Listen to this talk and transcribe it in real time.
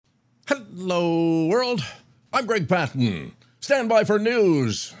Hello, world. I'm Greg Patton. Stand by for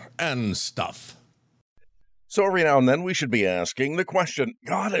news and stuff. So every now and then we should be asking the question,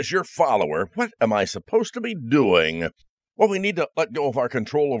 God, as your follower, what am I supposed to be doing? Well, we need to let go of our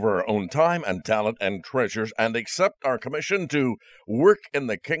control over our own time and talent and treasures and accept our commission to work in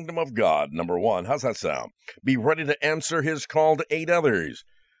the kingdom of God. Number one, how's that sound? Be ready to answer his call to aid others.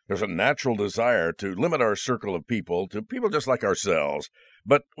 There's a natural desire to limit our circle of people to people just like ourselves,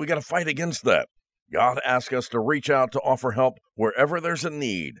 but we got to fight against that. God asks us to reach out to offer help wherever there's a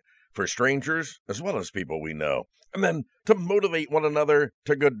need, for strangers as well as people we know, and then to motivate one another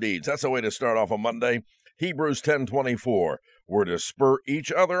to good deeds. That's a way to start off a Monday. Hebrews 10:24, we're to spur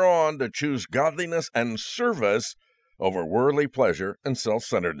each other on to choose godliness and service over worldly pleasure and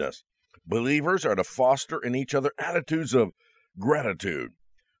self-centeredness. Believers are to foster in each other attitudes of gratitude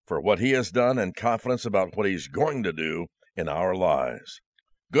for what he has done and confidence about what he's going to do in our lives.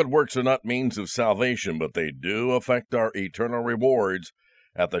 Good works are not means of salvation, but they do affect our eternal rewards.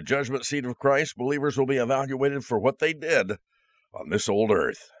 At the judgment seat of Christ, believers will be evaluated for what they did on this old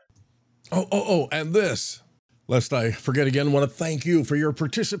earth. And this, lest I forget again, I want to thank you for your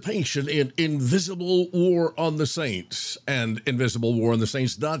participation in Invisible War on the Saints and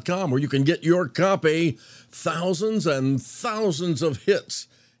InvisibleWarOnTheSaints.com, where you can get your copy, thousands and thousands of hits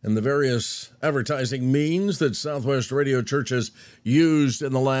and the various advertising means that Southwest Radio Church has used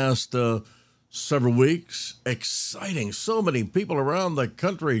in the last several weeks. Exciting. So many people around the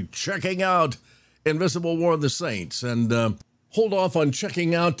country checking out Invisible War of the Saints. And hold off on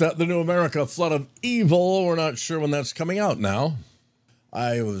checking out the New America Flood of Evil. We're not sure when that's coming out now.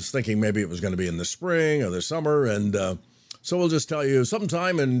 I was thinking maybe it was going to be in the spring or the summer. And so we'll just tell you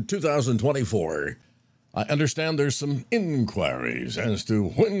sometime in 2024. I understand there's some inquiries as to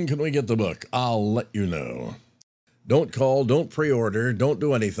when can we get the book. I'll let you know. Don't call, don't pre-order, don't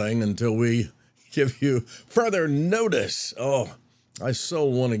do anything until we give you further notice. Oh, I so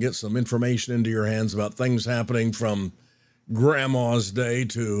want to get some information into your hands about things happening from Grandma's day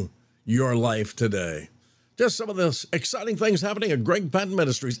to your life today. Just some of the exciting things happening at Greg Patton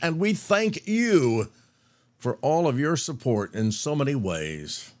Ministries, and we thank you for all of your support in so many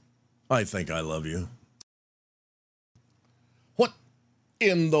ways. I think I love you. What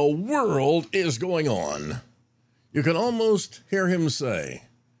in the world is going on? You can almost hear him say,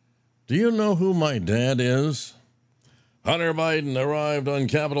 "Do you know who my dad is?" Hunter Biden arrived on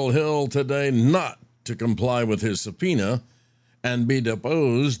Capitol Hill today not to comply with his subpoena and be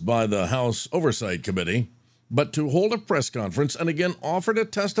deposed by the House Oversight Committee, but to hold a press conference and again offer to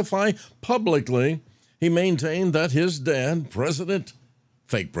testify publicly. He maintained that his dad,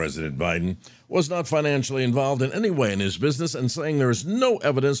 fake President Biden, was not financially involved in any way in his business and saying there is no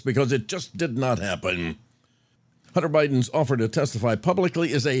evidence because it just did not happen. Hunter Biden's offer to testify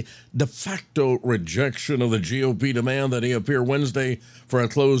publicly is a de facto rejection of the GOP demand that he appear Wednesday for a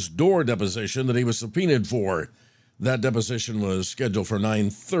closed-door deposition that he was subpoenaed for. That deposition was scheduled for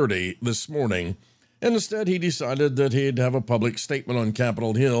 9:30 this morning. Instead, he decided that he'd have a public statement on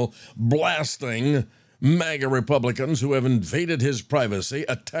Capitol Hill blasting MAGA Republicans who have invaded his privacy,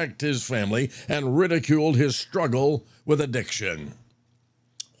 attacked his family, and ridiculed his struggle with addiction.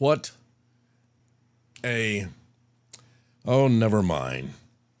 Oh, never mind.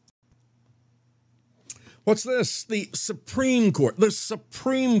 What's this? The Supreme Court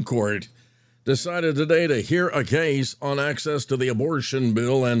decided today to hear a case on access to the abortion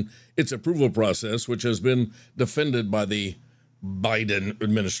bill and its approval process, which has been defended by the Biden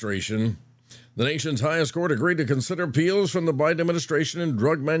administration. The nation's highest court agreed to consider appeals from the Biden administration and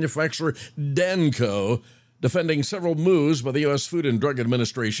drug manufacturer Danco, defending several moves by the U.S. Food and Drug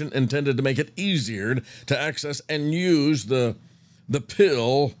Administration intended to make it easier to access and use the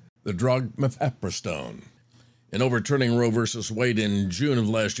pill, the drug mifepristone. In overturning Roe v. Wade in June of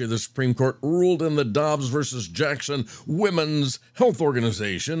last year, the Supreme Court ruled in the Dobbs v. Jackson Women's Health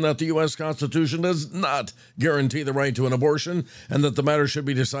Organization that the U.S. Constitution does not guarantee the right to an abortion and that the matter should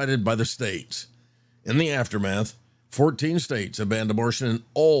be decided by the states. In the aftermath, 14 states have banned abortion in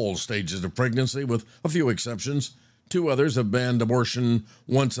all stages of pregnancy, with a few exceptions. 2 others have banned abortion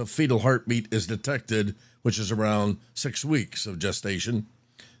once a fetal heartbeat is detected, which is around 6 weeks of gestation.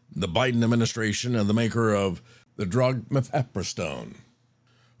 The Biden administration and the maker of the drug mifepristone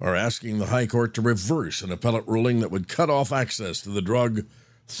are asking the High Court to reverse an appellate ruling that would cut off access to the drug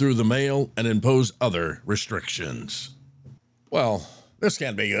through the mail and impose other restrictions. Well, this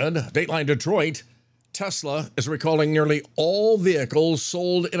can't be good. Dateline Detroit, Tesla is recalling nearly all vehicles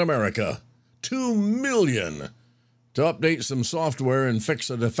sold in America. 2 million. To update some software and fix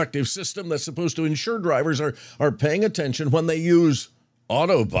a defective system that's supposed to ensure drivers are paying attention when they use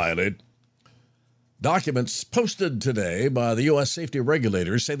autopilot. Documents posted today by the U.S. safety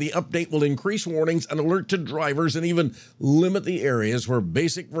regulators say the update will increase warnings and alert to drivers and even limit the areas where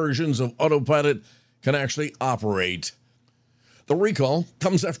basic versions of autopilot can actually operate. The recall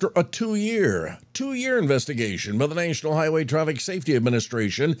comes after a two-year investigation by the National Highway Traffic Safety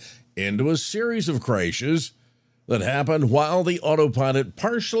Administration into a series of crashes that happened while the autopilot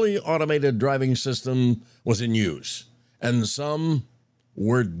partially automated driving system was in use, and some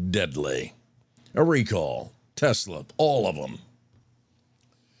were deadly. A recall, Tesla, all of them.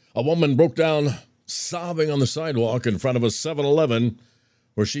 A woman broke down sobbing on the sidewalk in front of a 7-Eleven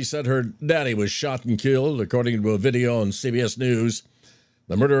where she said her daddy was shot and killed, according to a video on CBS News.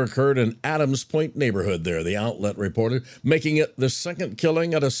 The murder occurred in Adams Point neighborhood there, the outlet reported, making it the second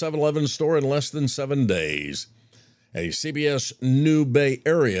killing at a 7-Eleven store in less than 7 days. A CBS New Bay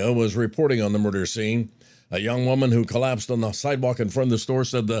Area was reporting on the murder scene. A young woman who collapsed on the sidewalk in front of the store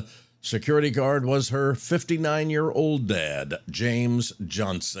said the security guard was her 59-year-old dad, James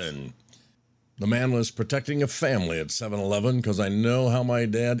Johnson. The man was protecting a family at 7-Eleven because I know how my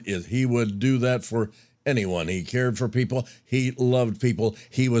dad is. He would do that for anyone. He cared for people. He loved people.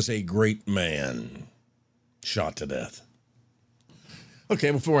 He was a great man. Shot to death.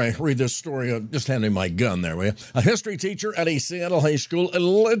 Okay, before I read this story, just hand me my gun there, will you? A history teacher at a Seattle high school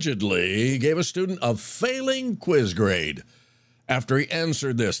allegedly gave a student a failing quiz grade after he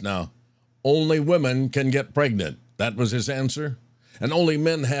answered this. Now, only women can get pregnant. That was his answer. And only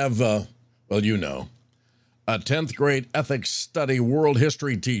men have, well, you know. A 10th grade ethics study world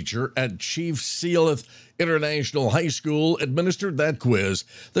history teacher at Chief Sealth International High School administered that quiz.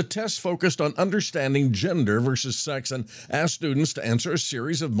 The test focused on understanding gender versus sex and asked students to answer a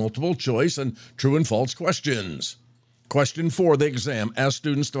series of multiple choice and true and false questions. Question 4 of the exam asked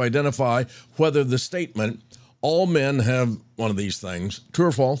students to identify whether the statement, all men have one of these things, true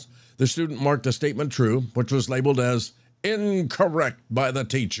or false. The student marked the statement true, which was labeled as incorrect by the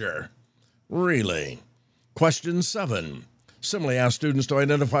teacher. Really? Question 7. Similarly asked students to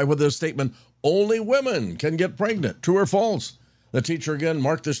identify whether the statement, only women can get pregnant, true or false. The teacher again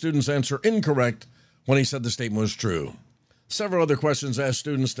marked the student's answer incorrect when he said the statement was true. Several other questions asked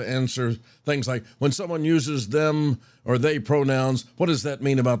students to answer things like, when someone uses them or they pronouns, what does that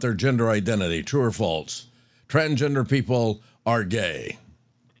mean about their gender identity, true or false? Transgender people are gay.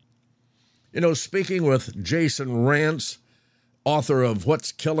 You know, speaking with Jason Rantz, author of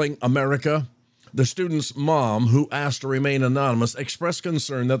What's Killing America, the student's mom, who asked to remain anonymous, expressed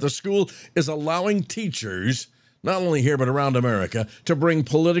concern that the school is allowing teachers, not only here but around America, to bring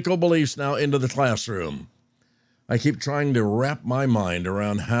political beliefs now into the classroom. I keep trying to wrap my mind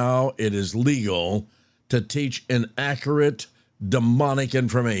around how it is legal to teach inaccurate, demonic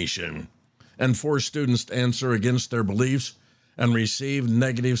information and force students to answer against their beliefs and receive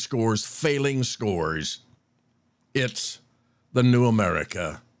negative scores, failing scores. It's the new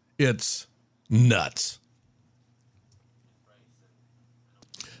America. It's nuts.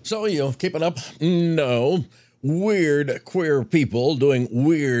 So, keep it up? No. Weird queer people doing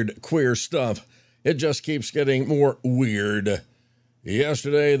weird queer stuff. It just keeps getting more weird.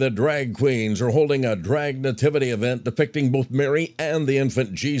 Yesterday, the drag queens are holding a drag nativity event depicting both Mary and the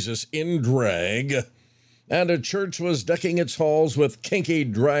infant Jesus in drag. And a church was decking its halls with kinky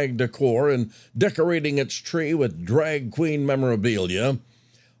drag decor and decorating its tree with drag queen memorabilia.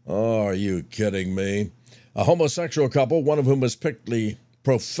 Oh, are you kidding me? A homosexual couple, one of whom was particularly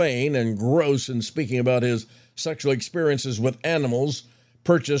profane and gross in speaking about his sexual experiences with animals,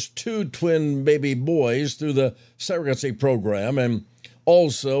 purchased 2 twin baby boys through the surrogacy program, and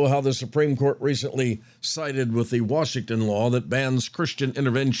also how the Supreme Court recently sided with the Washington law that bans Christian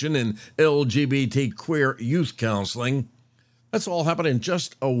intervention in LGBT queer youth counseling. That's all happened in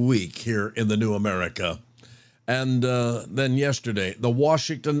just a week here in the new America. And then yesterday, the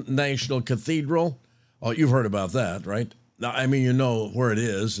Washington National Cathedral. Oh, you've heard about that, right? I mean, you know where it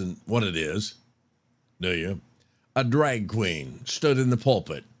is and what it is, do you? A drag queen stood in the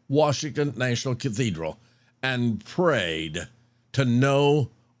pulpit, Washington National Cathedral, and prayed to know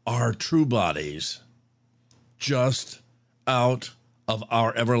our true bodies just out of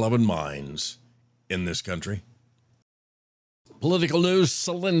our ever-loving minds in this country. Political news,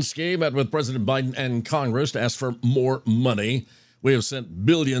 Zelensky met with President Biden and Congress to ask for more money. We have sent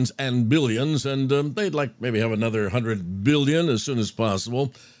billions and billions, and they'd like maybe have another 100 billion as soon as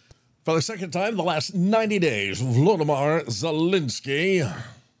possible. For the second time in the last 90 days, Volodymyr Zelensky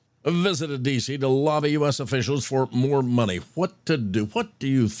visited D.C. to lobby U.S. officials for more money. What to do? What do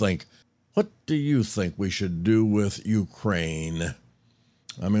you think? What do you think we should do with Ukraine?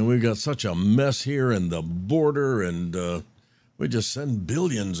 I mean, we've got such a mess here in the border, and We just send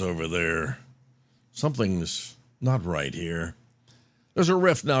billions over there. Something's not right here. There's a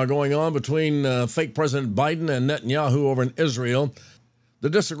rift now going on between fake President Biden and Netanyahu over in Israel. The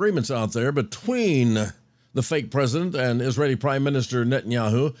disagreements out there between the fake president and Israeli Prime Minister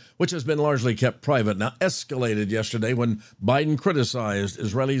Netanyahu, which has been largely kept private, now escalated yesterday when Biden criticized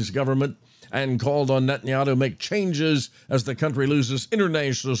Israel's government and called on Netanyahu to make changes as the country loses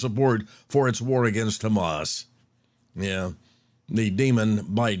international support for its war against Hamas. Yeah, the demon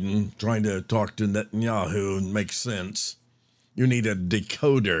Biden trying to talk to Netanyahu makes sense. You need a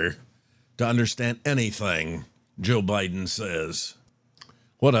decoder to understand anything Joe Biden says.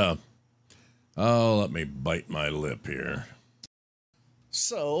 Let me bite my lip here.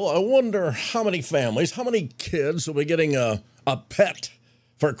 So I wonder how many families, how many kids will be getting a pet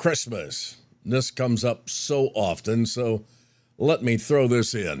for Christmas. This comes up so often, so let me throw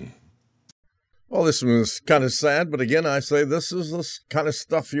this in. Well, this was kind of sad, but again, I say this is the kind of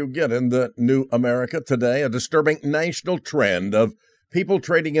stuff you get in the new America today, a disturbing national trend of people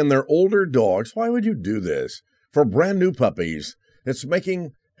trading in their older dogs. Why would you do this? For brand new puppies. It's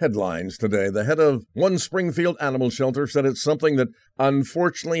making headlines today. The head of one Springfield animal shelter said it's something that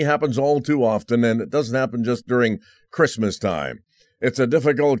unfortunately happens all too often, and it doesn't happen just during Christmas time. It's a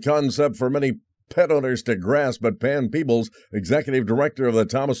difficult concept for many pet owners to grasp, but Pam Peebles, executive director of the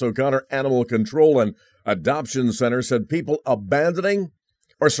Thomas O'Connor Animal Control and Adoption Center, said people abandoning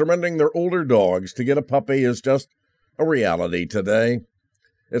or surrendering their older dogs to get a puppy is just a reality today.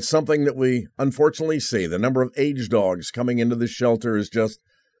 It's something that we unfortunately see. The number of aged dogs coming into the shelter is just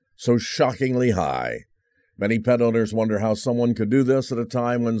so shockingly high. Many pet owners wonder how someone could do this at a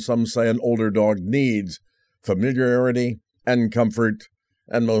time when some say an older dog needs familiarity and comfort,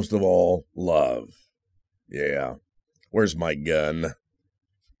 and most of all, love. Yeah, where's my gun?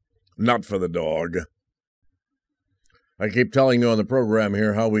 Not for the dog. I keep telling you on the program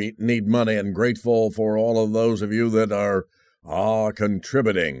here how we need money and grateful for all of those of you that are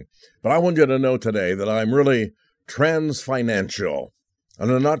contributing. But I want you to know today that I'm really trans-financial.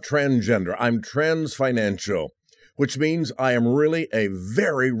 And I'm not transgender. I'm trans-financial, which means I am really a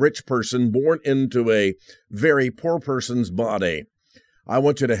very rich person born into a very poor person's body. I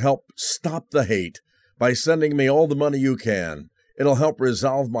want you to help stop the hate by sending me all the money you can. It'll help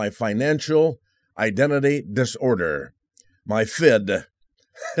resolve my financial identity disorder. My FID.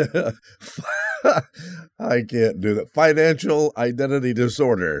 I can't do that. Financial identity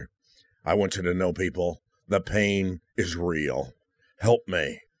disorder. I want you to know, people, the pain is real. Help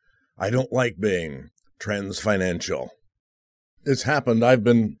me. I don't like being trans-financial. It's happened. I've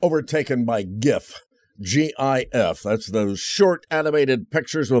been overtaken by GIF. GIF. That's those short animated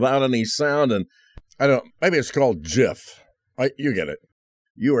pictures without any sound. And maybe it's called GIF. You get it.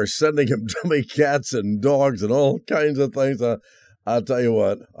 You are sending them to me, cats and dogs and all kinds of things. I'll tell you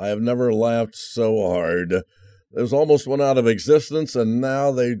what, I have never laughed so hard. Those almost went out of existence, and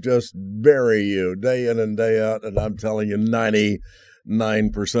now they just bury you day in and day out. And I'm telling you,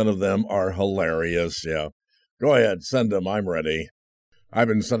 99% of them are hilarious. Yeah. Go ahead, send them. I'm ready. I've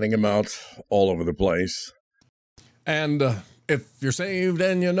been sending them out all over the place. And if you're saved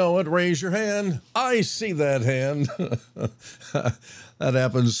and you know it, raise your hand. I see that hand. That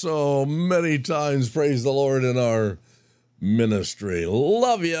happens so many times, praise the Lord, in our ministry.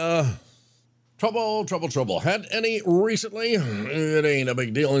 Love ya. Trouble. Had any recently? It ain't a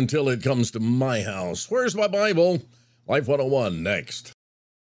big deal until it comes to my house. Where's my Bible? Life 101 next.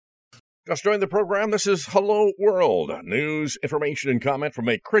 Just joined the program. This is Hello World. News, information, and comment from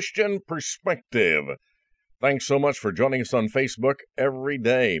a Christian perspective. Thanks so much for joining us on Facebook every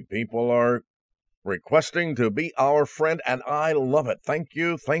day. People are requesting to be our friend, and I love it. Thank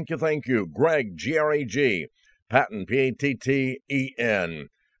you. Greg, Greg, Patton, Patten.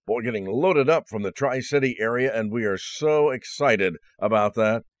 Boy, getting loaded up from the Tri-City area, and we are so excited about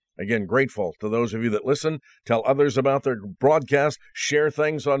that. Again, grateful to those of you that listen. Tell others about their broadcast. Share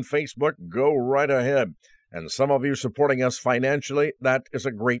things on Facebook. Go right ahead. And some of you supporting us financially, that is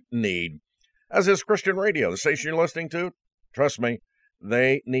a great need. As is Christian Radio, the station you're listening to. Trust me,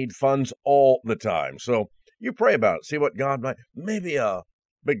 they need funds all the time. So you pray about it. See what God might, maybe a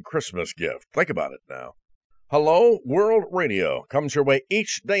big Christmas gift. Think about it now. Hello World Radio comes your way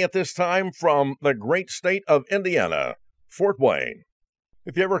each day at this time from the great state of Indiana, Fort Wayne.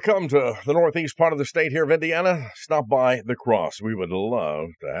 If you ever come to the northeast part of the state here of Indiana, stop by the Cross. We would love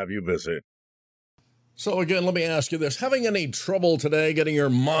to have you visit. So again, let me ask you this. Having any trouble today getting your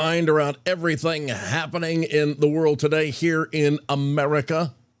mind around everything happening in the world today here in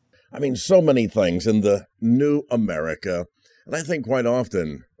America? I mean, so many things in the new America. And I think quite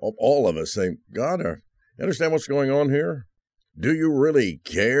often, all of us think, God, you understand what's going on here? Do you really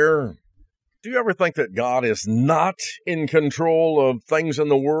care? Do you ever think that God is not in control of things in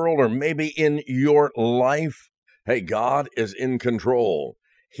the world or maybe in your life? Hey, God is in control.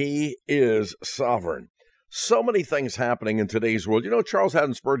 He is sovereign. So many things happening in today's world. You know, Charles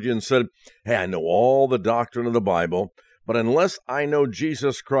Haddon Spurgeon said, hey, I know all the doctrine of the Bible, but unless I know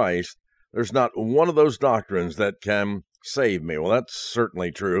Jesus Christ, there's not one of those doctrines that can save me. Well, that's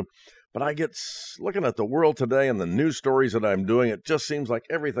certainly true. But I get looking at the world today and the news stories that I'm doing, it just seems like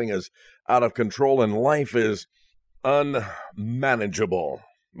everything is out of control and life is unmanageable.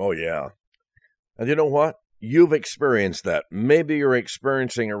 Oh, yeah. And you know what? You've experienced that. Maybe you're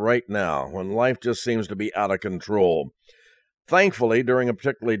experiencing it right now when life just seems to be out of control. Thankfully, during a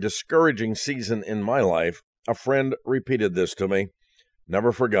particularly discouraging season in my life, a friend repeated this to me.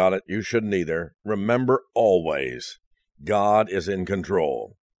 Never forgot it. You shouldn't either. Remember always, God is in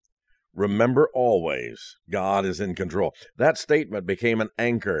control. Remember always, God is in control. That statement became an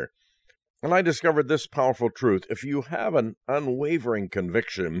anchor. And I discovered this powerful truth. If you have an unwavering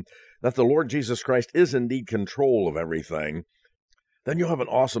conviction that the Lord Jesus Christ is indeed control of everything, then you'll have an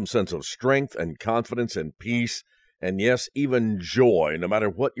awesome sense of strength and confidence and peace, and yes, even joy, no matter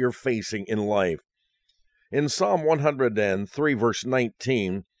what you're facing in life. In Psalm 103, verse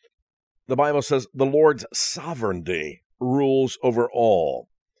 19, the Bible says, the Lord's sovereignty rules over all.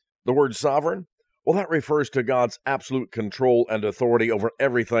 The word sovereign? Well, that refers to God's absolute control and authority over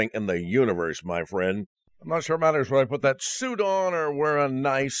everything in the universe, my friend. I'm not sure it matters whether I put that suit on or wear a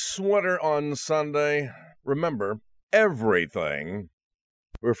nice sweater on Sunday. Remember, everything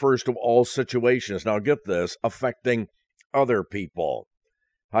refers to all situations. Now get this, affecting other people.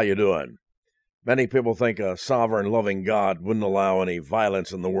 How you doing? Many people think a sovereign, loving God wouldn't allow any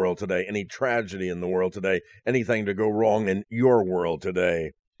violence in the world today, any tragedy in the world today, anything to go wrong in your world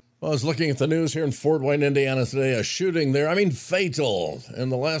today. Well, I was looking at the news here in Fort Wayne, Indiana today, a shooting there, fatal. In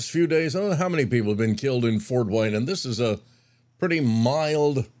the last few days, I don't know how many people have been killed in Fort Wayne, and this is a pretty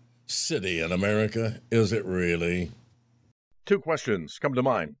mild city in America. Is it really? Two questions come to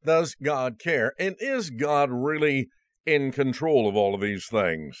mind. Does God care? And is God really in control of all of these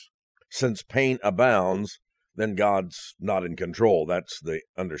things? Since pain abounds, then God's not in control. That's the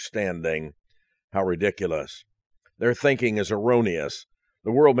understanding. How ridiculous. Their thinking is erroneous.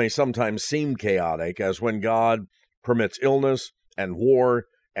 The world may sometimes seem chaotic, as when God permits illness and war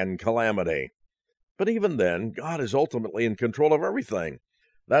and calamity. But even then, God is ultimately in control of everything.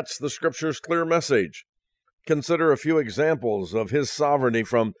 That's the Scripture's clear message. Consider a few examples of His sovereignty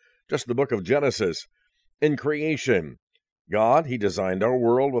from just the book of Genesis. In creation, God, He designed our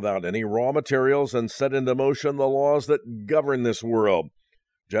world without any raw materials and set into motion the laws that govern this world.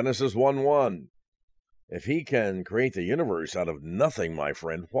 Genesis 1:1. If He can create the universe out of nothing, my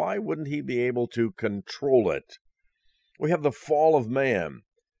friend, why wouldn't He be able to control it? We have the fall of man.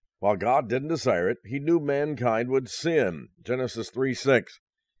 While God didn't desire it, He knew mankind would sin. Genesis 3:6.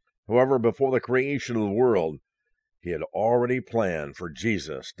 However, before the creation of the world, He had already planned for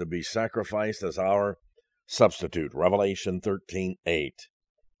Jesus to be sacrificed as our substitute. Revelation 13:8.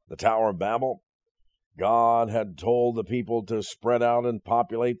 The Tower of Babel. God had told the people to spread out and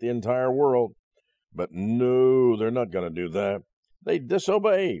populate the entire world. But no, they're not going to do that. They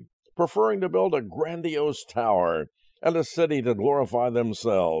disobeyed, preferring to build a grandiose tower and a city to glorify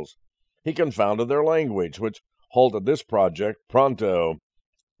themselves. He confounded their language, which halted this project pronto.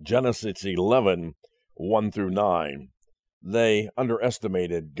 Genesis 11, 1-9. They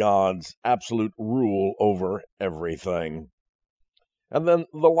underestimated God's absolute rule over everything. And then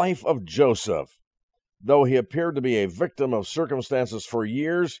the life of Joseph. Though he appeared to be a victim of circumstances for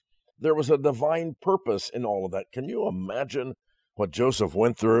years, there was a divine purpose in all of that. Can you imagine what Joseph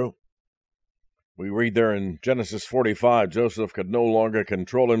went through? We read there in Genesis 45, Joseph could no longer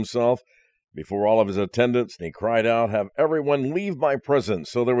control himself before all of his attendants, and he cried out, "Have everyone leave my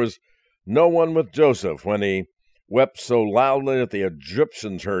presence." So there was no one with Joseph when he wept so loudly that the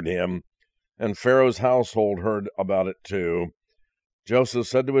Egyptians heard him, and Pharaoh's household heard about it too. Joseph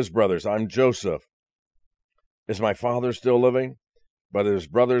said to his brothers, "I'm Joseph. Is my father still living?" But his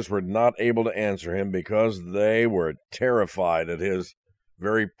brothers were not able to answer him because they were terrified at his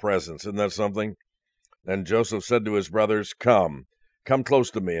very presence. Isn't that something? Then Joseph said to his brothers, Come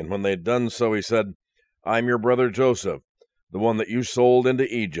close to me. And when they had done so, he said, "I'm your brother Joseph, the one that you sold into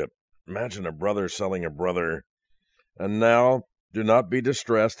Egypt." Imagine a brother selling a brother. "And now do not be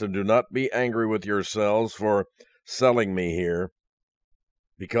distressed and do not be angry with yourselves for selling me here,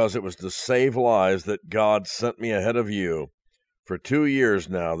 because it was to save lives that God sent me ahead of you. For 2 years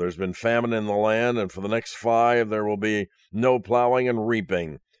now there's been famine in the land, and for the next 5 there will be no plowing and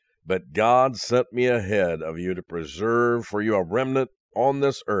reaping. But God sent me ahead of you to preserve for you a remnant on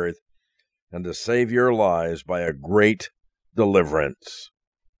this earth and to save your lives by a great deliverance.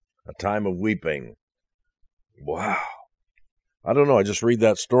 A time of weeping. Wow. I don't know, I just read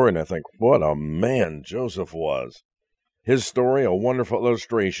that story and I think, what a man Joseph was. His story, a wonderful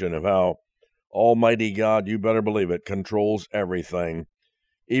illustration of how Almighty God, you better believe it, controls everything,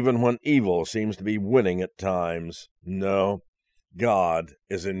 even when evil seems to be winning at times. No, God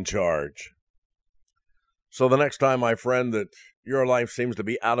is in charge. So the next time, my friend, that your life seems to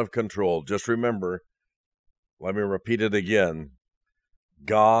be out of control, just remember, let me repeat it again,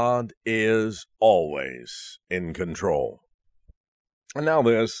 God is always in control. And now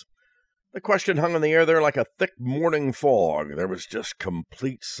this. The question hung in the air there like a thick morning fog. There was just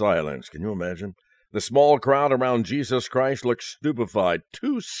complete silence. Can you imagine? The small crowd around Jesus Christ looked stupefied,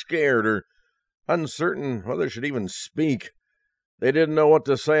 too scared or uncertain whether they should even speak. They didn't know what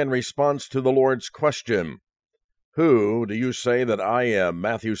to say in response to the Lord's question. Who do you say that I am?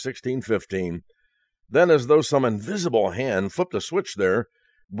 Matthew 16:15. Then, as though some invisible hand flipped a switch there,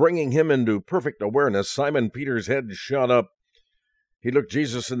 bringing him into perfect awareness, Simon Peter's head shot up. He looked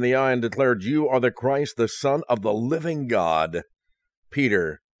Jesus in the eye and declared, "You are the Christ, the Son of the living God."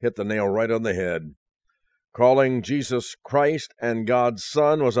 Peter hit the nail right on the head. Calling Jesus Christ and God's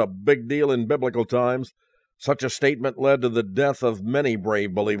Son was a big deal in biblical times. Such a statement led to the death of many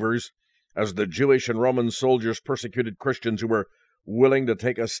brave believers, as the Jewish and Roman soldiers persecuted Christians who were willing to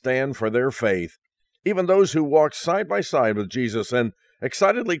take a stand for their faith. Even those who walked side by side with Jesus and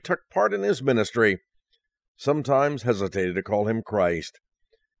excitedly took part in his ministry sometimes hesitated to call him Christ.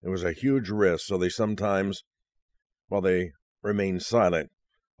 It was a huge risk, so they sometimes, they remained silent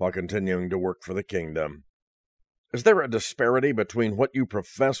while continuing to work for the kingdom. Is there a disparity between what you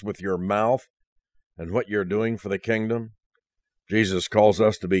profess with your mouth and what you're doing for the kingdom? Jesus calls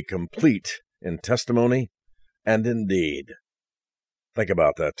us to be complete in testimony and in deed. Think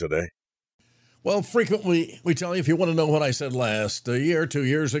about that today. Well, frequently we tell you, if you want to know what I said last a year, 2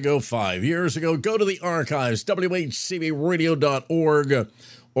 years ago, 5 years ago, go to the archives, whcbradio.org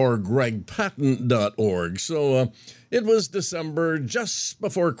or gregpatton.org. So it was December, just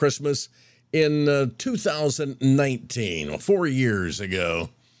before Christmas in 2019, 4 years ago.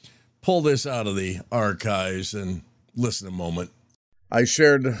 Pull this out of the archives and listen a moment. I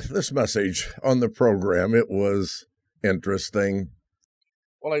shared this message on the program. It was interesting.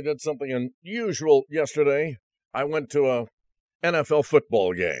 Well, I did something unusual yesterday. I went to a NFL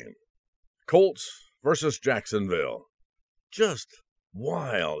football game. Colts versus Jacksonville. Just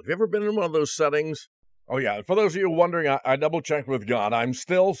wild. Have you ever been in one of those settings? Oh, yeah. For those of you wondering, I double-checked with God. I'm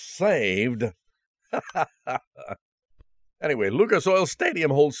still saved. Anyway, Lucas Oil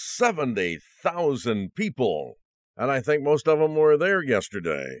Stadium holds 70,000 people. And I think most of them were there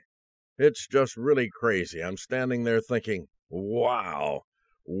yesterday. It's just really crazy. I'm standing there thinking, wow.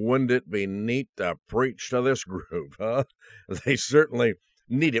 Wouldn't it be neat to preach to this group, huh? They certainly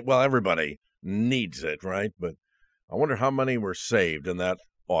need it. Well, everybody needs it, right? But I wonder how many were saved in that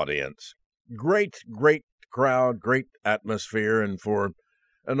audience. Great crowd, great atmosphere, and for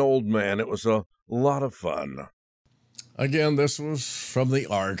an old man, it was a lot of fun. Again, this was from the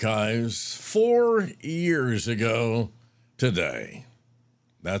archives 4 years ago today.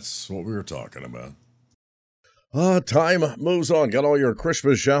 That's what we were talking about. Time moves on. Got all your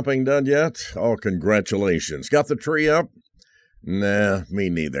Christmas shopping done yet? Oh, congratulations. Got the tree up? Nah, me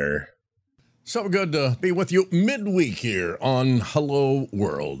neither. So good to be with you midweek here on Hello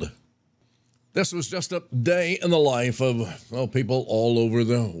World. This was just a day in the life of, people all over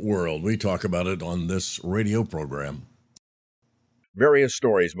the world. We talk about it on this radio program. Various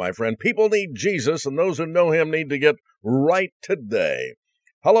stories, my friend. People need Jesus, and those who know him need to get right today.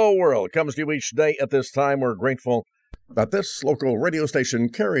 Hello World comes to you each day at this time. We're grateful that this local radio station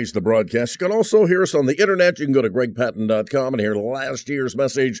carries the broadcast. You can also hear us on the internet. You can go to gregpatton.com and hear last year's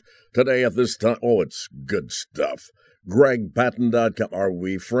message today at this time. Oh, it's good stuff. gregpatton.com. Are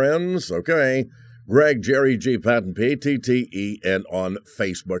we friends? Okay. Greg, Jerry G. Patton, P-A-T-T-E-N on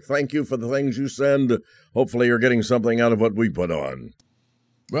Facebook. Thank you for the things you send. Hopefully you're getting something out of what we put on.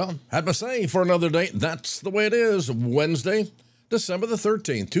 Well, had to say for another day, that's the way it is. Wednesday, December the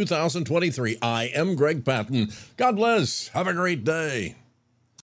 13th, 2023. I am Greg Patton. God bless. Have a great day.